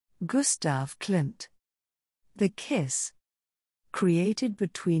Gustav Klimt. The Kiss. Created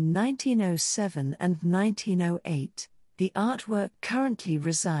between 1907 and 1908, the artwork currently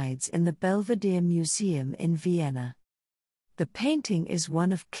resides in the Belvedere Museum in Vienna. The painting is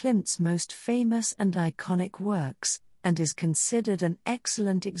one of Klimt's most famous and iconic works, and is considered an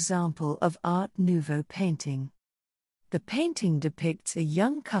excellent example of Art Nouveau painting. The painting depicts a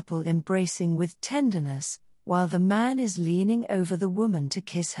young couple embracing with tenderness, while the man is leaning over the woman to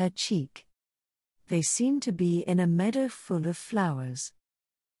kiss her cheek. They seem to be in a meadow full of flowers.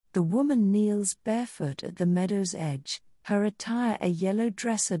 The woman kneels barefoot at the meadow's edge, her attire a yellow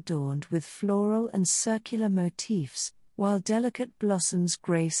dress adorned with floral and circular motifs, while delicate blossoms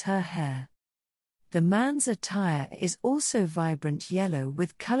grace her hair. The man's attire is also vibrant yellow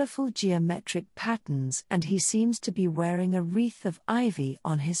with colorful geometric patterns, and he seems to be wearing a wreath of ivy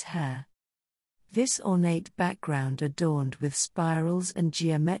on his hair. This ornate background adorned with spirals and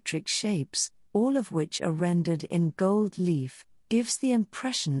geometric shapes, all of which are rendered in gold leaf, gives the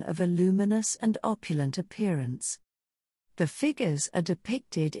impression of a luminous and opulent appearance. The figures are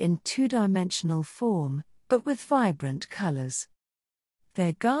depicted in two-dimensional form, but with vibrant colors.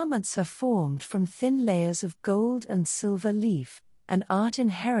 Their garments are formed from thin layers of gold and silver leaf, an art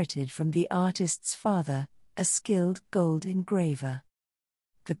inherited from the artist's father, a skilled gold engraver.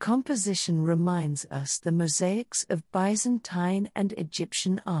 The composition reminds us the mosaics of Byzantine and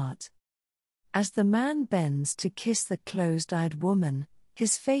Egyptian art. As the man bends to kiss the closed-eyed woman,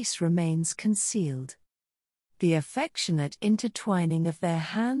 his face remains concealed. The affectionate intertwining of their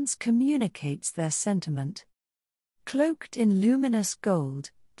hands communicates their sentiment. Cloaked in luminous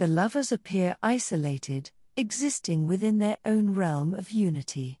gold, the lovers appear isolated, existing within their own realm of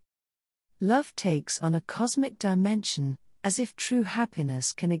unity. Love takes on a cosmic dimension, as if true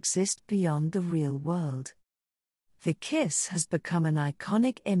happiness can exist beyond the real world. The kiss has become an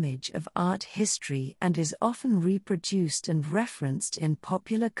iconic image of art history and is often reproduced and referenced in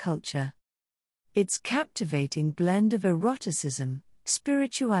popular culture. Its captivating blend of eroticism,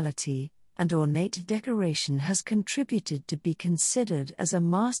 spirituality, and ornate decoration has contributed to be considered as a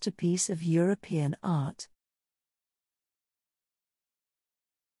masterpiece of European art.